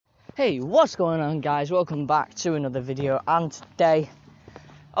Hey, what's going on, guys? Welcome back to another video. And today,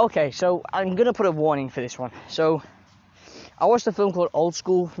 so I'm gonna put a warning for this one. So I watched a film called Old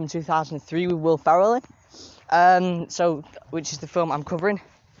School from 2003 with Will Ferrell in, which is the film I'm covering,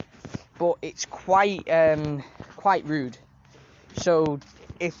 but it's quite rude. So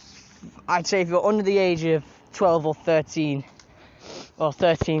if you're under the age of 12 or 13, well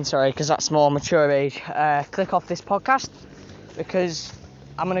 13, sorry, because that's more mature age, click off this podcast because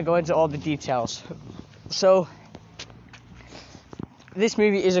I'm going to go into all the details. So, this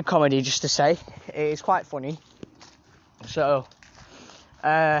movie is a comedy, just to say. It's quite funny. So,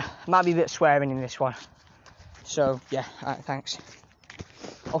 might be a bit swearing in this one. So, yeah, alright, thanks.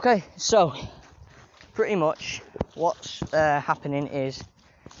 Okay, so, pretty much what's happening is,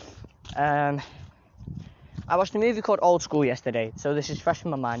 I watched a movie called Old School yesterday. So, this is fresh in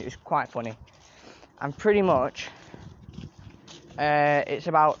my mind. It was quite funny. And pretty much, it's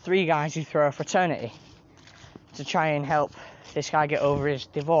about three guys who throw a fraternity to try and help this guy get over his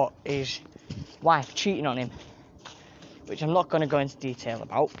divorce, his wife cheating on him, which I'm not going to go into detail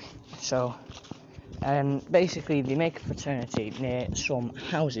about. So, basically, they make a fraternity near some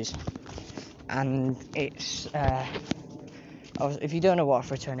houses, and it's if you don't know what a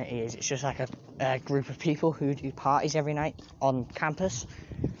fraternity is, it's just like a group of people who do parties every night on campus.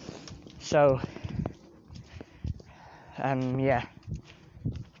 So,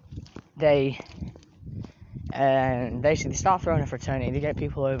 they basically start throwing a fraternity, they get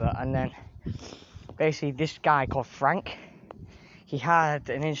people over, and then basically this guy called Frank, he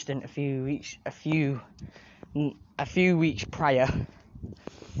had an incident a few weeks prior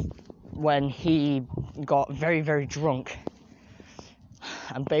when he got very, very drunk,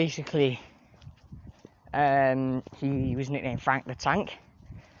 and basically he was nicknamed Frank the Tank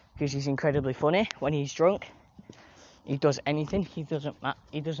because he's incredibly funny when he's drunk. He does anything. He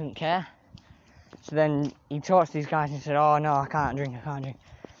doesn't care. So then he talks to these guys and said, "Oh no, I can't drink."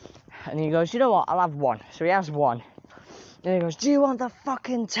 And he goes, "You know what? I'll have one." So he has one. Then he goes, "Do you want the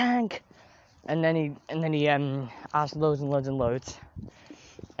fucking tank?" And then he has loads and loads and loads.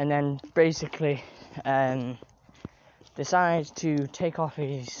 And then basically decides to take off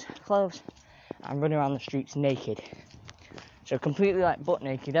his clothes and run around the streets naked. So completely like butt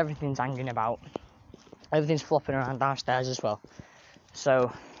naked. Everything's hanging about. Everything's flopping around downstairs as well.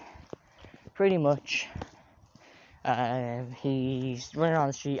 So, pretty much, he's running around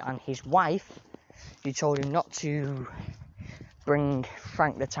the street, and his wife, who told him not to bring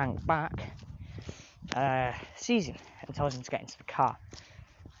Frank the Tank back, sees him and tells him to get into the car.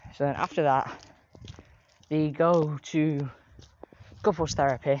 So then after that, they go to couples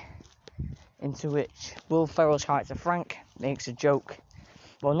therapy, into which Will Ferrell's character Frank makes a joke.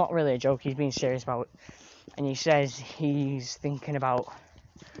 Well, not really a joke, he's being serious about it. And he says he's thinking about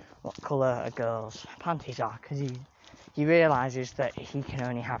what colour a girl's panties are, because he realises that he can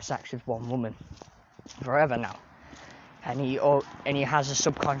only have sex with one woman forever now. And he has a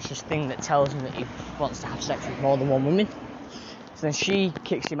subconscious thing that tells him that he wants to have sex with more than one woman. So then she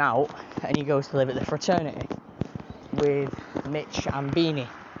kicks him out, and he goes to live at the fraternity with Mitch and Beanie.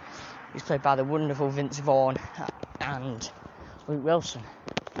 He's played by the wonderful Vince Vaughn and Luke Wilson.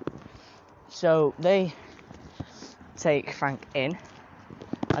 So they take Frank in,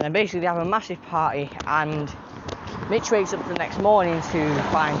 and then basically they have a massive party, and Mitch wakes up the next morning to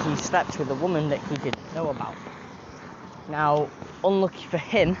find he slept with a woman that he didn't know about. Now, unlucky for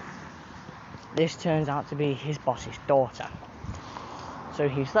him, this turns out to be his boss's daughter. So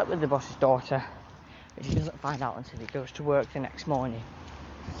he slept with the boss's daughter, which he doesn't find out until he goes to work the next morning.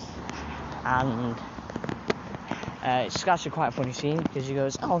 And it's actually quite a funny scene, because he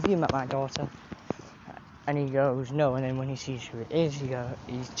goes, "Oh, have you met my daughter?" And he goes, "No," and then when he sees who it is, he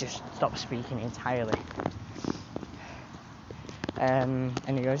just stops speaking entirely. And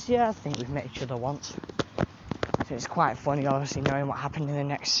he goes, "Yeah, I think we've met each other once." So it's quite funny, obviously, knowing what happened in the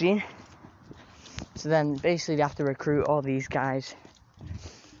next scene. So then, basically, they have to recruit all these guys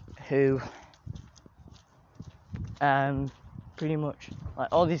who, pretty much, like,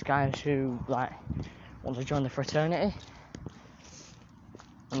 all these guys who, like, want to join the fraternity.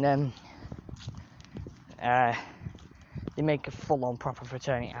 And then, they make a full-on proper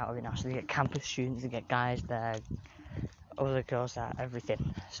fraternity out of it now. So they get campus students, they get guys there, other girls there,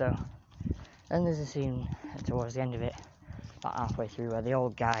 everything. So then there's a scene towards the end of it, about halfway through, where the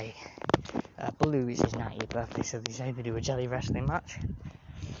old guy, Blue, is his 90th birthday, so they say they do a jelly wrestling match.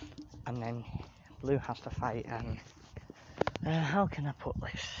 And then Blue has to fight, how can I put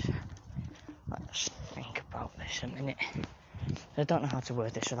this? Let's think about this a minute. I don't know how to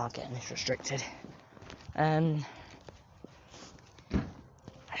word this without getting this restricted.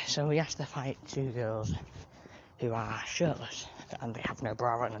 So he has to fight two girls who are shirtless and they have no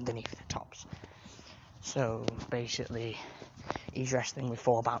bra on underneath the tops. So basically, he's wrestling with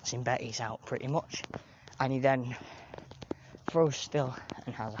 4 bouncing Bettys out pretty much, and he then throws still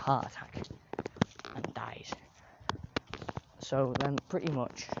and has a heart attack and dies. So then pretty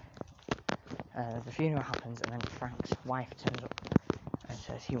much the funeral happens, and then Frank's wife turns up and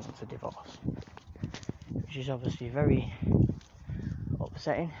says he wants a divorce, which is obviously very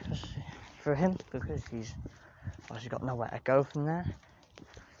upsetting for him because he's obviously got nowhere to go from there.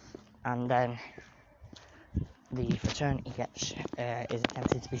 And then the fraternity is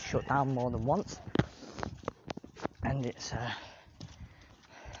attempted to be shut down more than once, and it's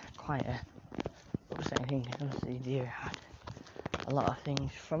quite a upsetting thing because obviously they had a lot of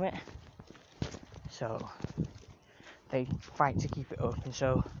things from it, so they fight to keep it open.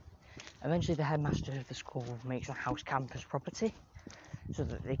 So eventually the headmaster of the school makes the house campus property so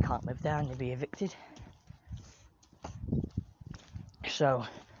that they can't live there and they'll be evicted. So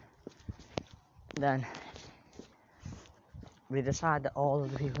then we decide that all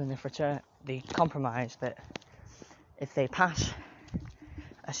of the people in the fraternity, they compromise that if they pass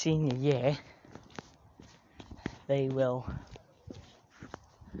a senior year, they will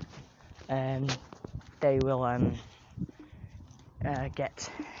get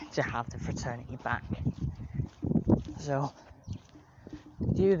to have the fraternity back. So they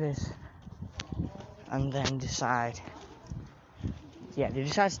do this and then decide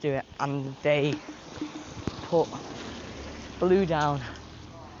to do it, and they put Blue down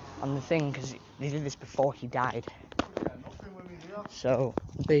on the thing because they did this before he died. So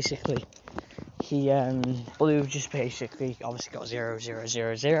basically Blue just basically obviously got 0, 0,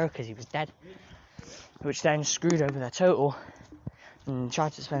 0, 0 because he was dead, which then screwed over their total and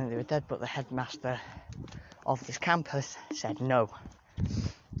tried to explain that they were dead, but the headmaster of this campus said no.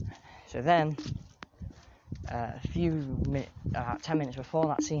 So then about 10 minutes before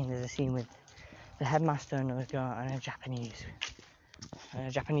that scene, there's a scene with the headmaster and a girl and a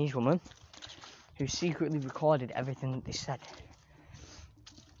Japanese woman who secretly recorded everything that they said,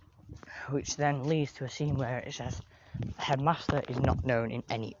 which then leads to a scene where it says the headmaster is not known in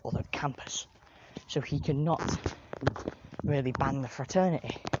any other campus, so he cannot really ban the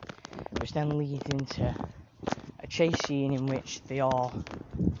fraternity, which then leads into a chase scene in which they all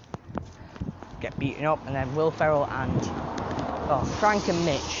get beaten up, and then Will Ferrell and Frank and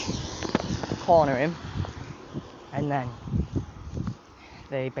Mitch corner him, and then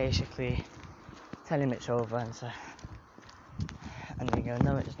they basically tell him it's over, and they go,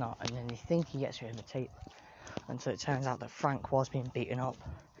 no it's not, and then they think he gets rid of the tape, and so it turns out that Frank was being beaten up,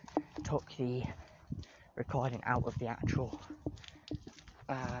 took the recording out of the actual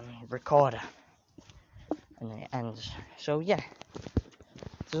recorder, and then it ends. So yeah,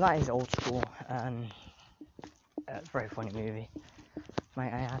 so that is Old School. It's a very funny movie,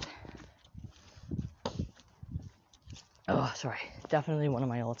 might I add. Oh, sorry, definitely one of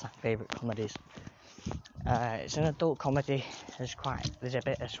my all-time favourite comedies. It's an adult comedy. There's a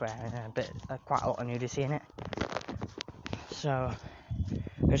bit of swearing and quite a lot of nudity in it. So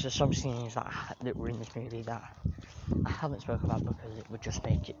there's some scenes that were in this movie that I haven't spoken about because it would just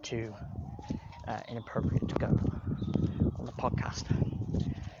make it too inappropriate to go on the podcast.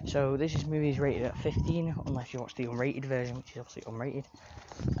 So this movie is rated at 15, unless you watch the unrated version, which is obviously unrated.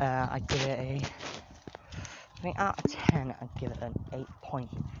 I give it I think out of 10, I'd give it an 8.3,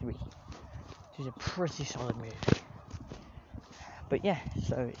 which is a pretty solid movie. But yeah,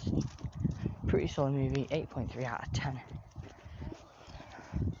 so it's a pretty solid movie, 8.3 out of 10.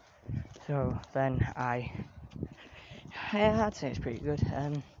 So then I'd say it's pretty good.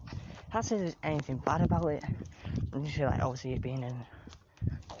 I can't say there's anything bad about it. I just feel like obviously it being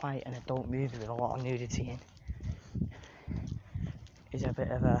quite an adult movie with a lot of nudity in is a bit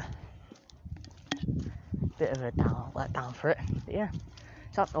of a letdown for it. But yeah, so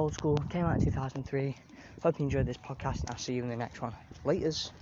that's Old School. Came out in 2003. Hope you enjoyed this podcast, and I'll see you in the next one. Laters.